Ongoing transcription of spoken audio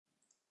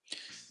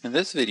In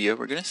this video,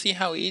 we're going to see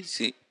how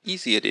easy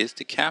it is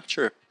to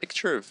capture a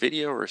picture,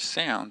 video, or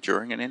sound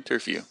during an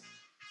interview.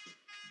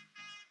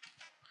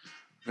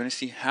 We're going to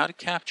see how to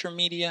capture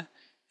media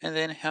and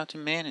then how to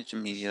manage the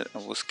media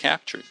that was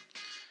captured.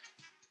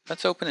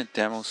 Let's open a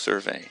demo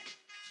survey.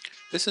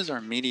 This is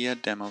our media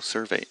demo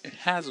survey. It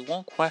has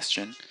one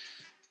question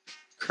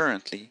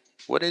currently.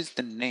 What is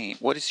the name?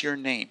 What is your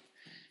name?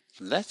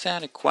 Let's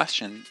add a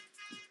question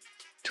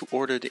to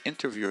order the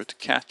interviewer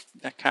to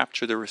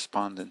capture the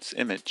respondent's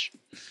image.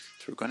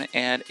 So we're going to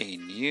add a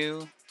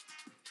new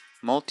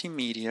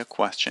multimedia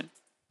question.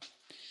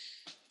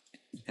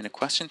 And the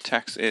question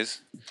text is,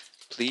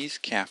 please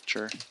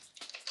capture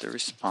the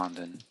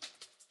respondent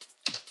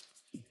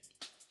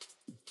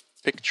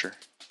picture.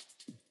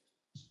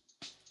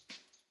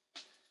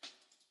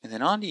 And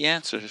then on the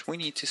answers, we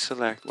need to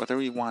select whether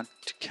we want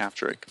to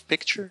capture a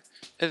picture,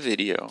 a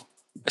video,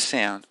 a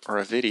sound, or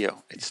a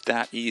video. It's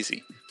that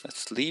easy.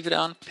 Let's leave it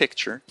on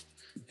picture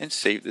and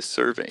save the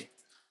survey.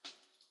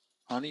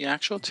 On the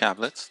actual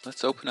tablets,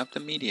 let's open up the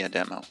media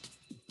demo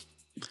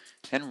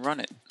and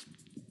run it.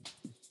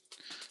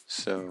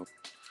 So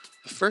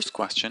the first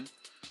question,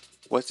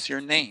 what's your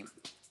name?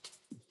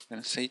 I'm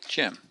going to say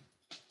Jim.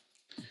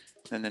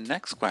 Then the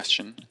next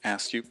question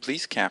asks you,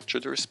 please capture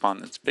the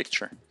respondent's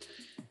picture.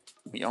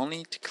 We only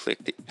need to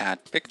click the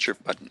Add Picture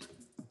button.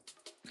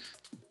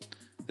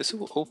 This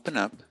will open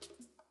up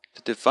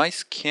the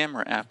device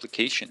camera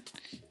application.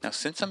 Now,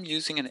 since I'm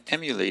using an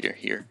emulator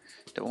here,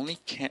 the only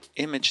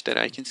image that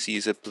I can see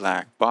is a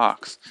black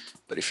box.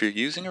 But if you're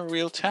using a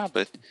real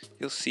tablet,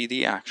 you'll see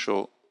the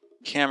actual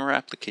camera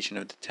application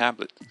of the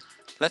tablet.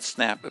 Let's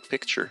snap a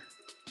picture.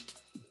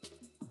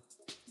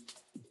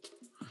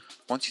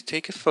 Once you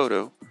take a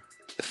photo,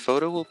 the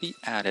photo will be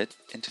added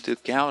into the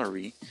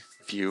gallery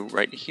view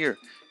right here.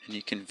 And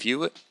you can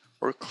view it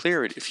or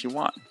clear it if you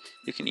want.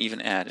 You can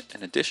even add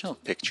an additional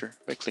picture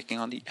by clicking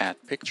on the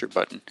Add Picture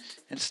button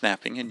and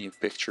snapping a new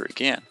picture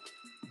again.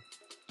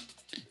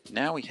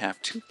 Now we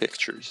have two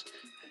pictures.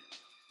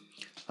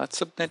 Let's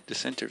submit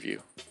this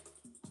interview.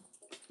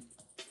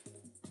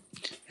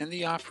 In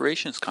the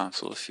Operations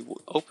console, if you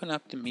will open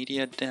up the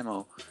Media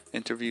Demo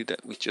interview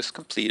that we just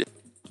completed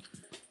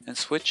and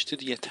switch to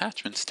the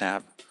Attachments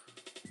tab,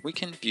 we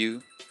can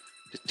view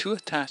the two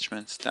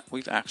attachments that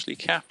we've actually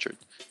captured.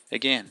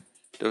 Again,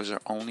 those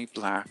are only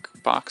black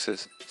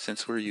boxes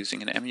since we're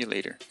using an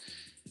emulator.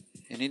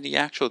 And in the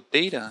actual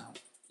Data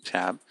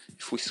tab,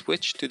 if we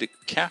switch to the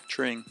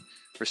Capturing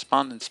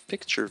Respondent's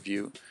Picture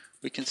view,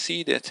 we can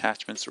see the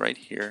attachments right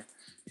here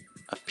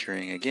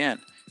appearing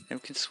again. And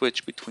we can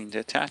switch between the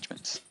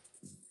attachments.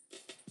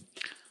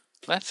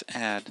 Let's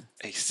add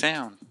a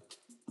sound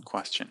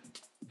question.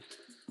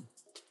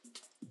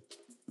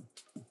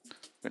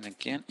 I'm going to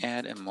again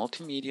add a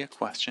multimedia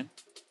question.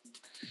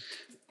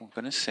 I'm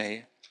going to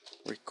say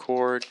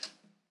record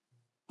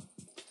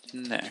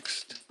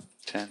next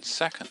 10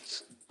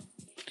 seconds.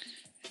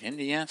 And in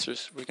the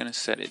answers, we're going to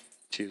set it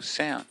to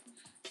sound.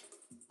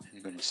 And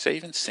we're going to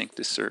save and sync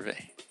the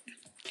survey.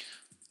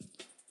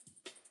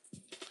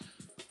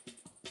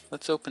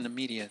 Let's open the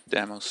media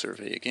demo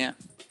survey again.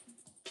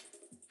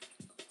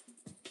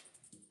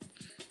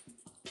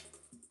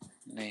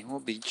 Name will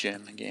be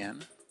Jim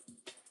again.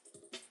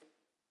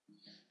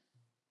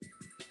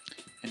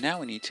 And now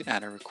we need to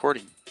add a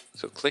recording.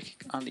 So click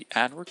on the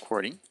Add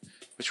Recording,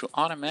 which will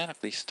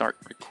automatically start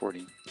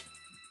recording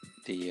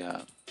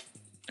the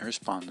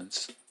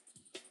respondent's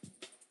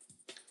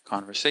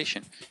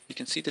conversation. You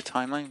can see the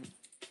timeline.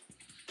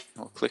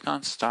 We'll click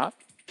on Stop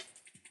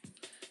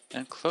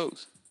and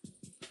Close.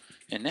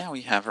 And now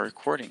we have a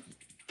recording.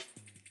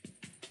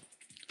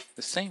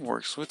 The same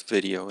works with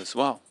video as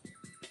well.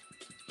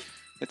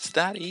 It's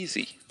that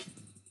easy.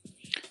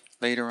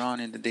 Later on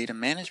in the data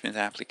management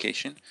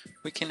application,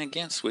 we can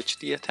again switch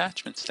the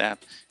Attachments tab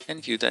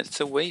and view that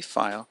it's a WAV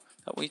file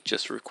that we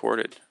just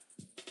recorded.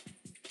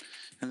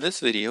 In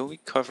this video, we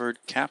covered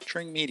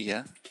capturing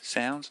media,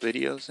 sounds,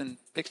 videos, and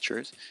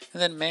pictures,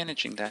 and then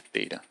managing that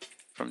data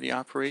from the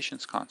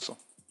Operations console.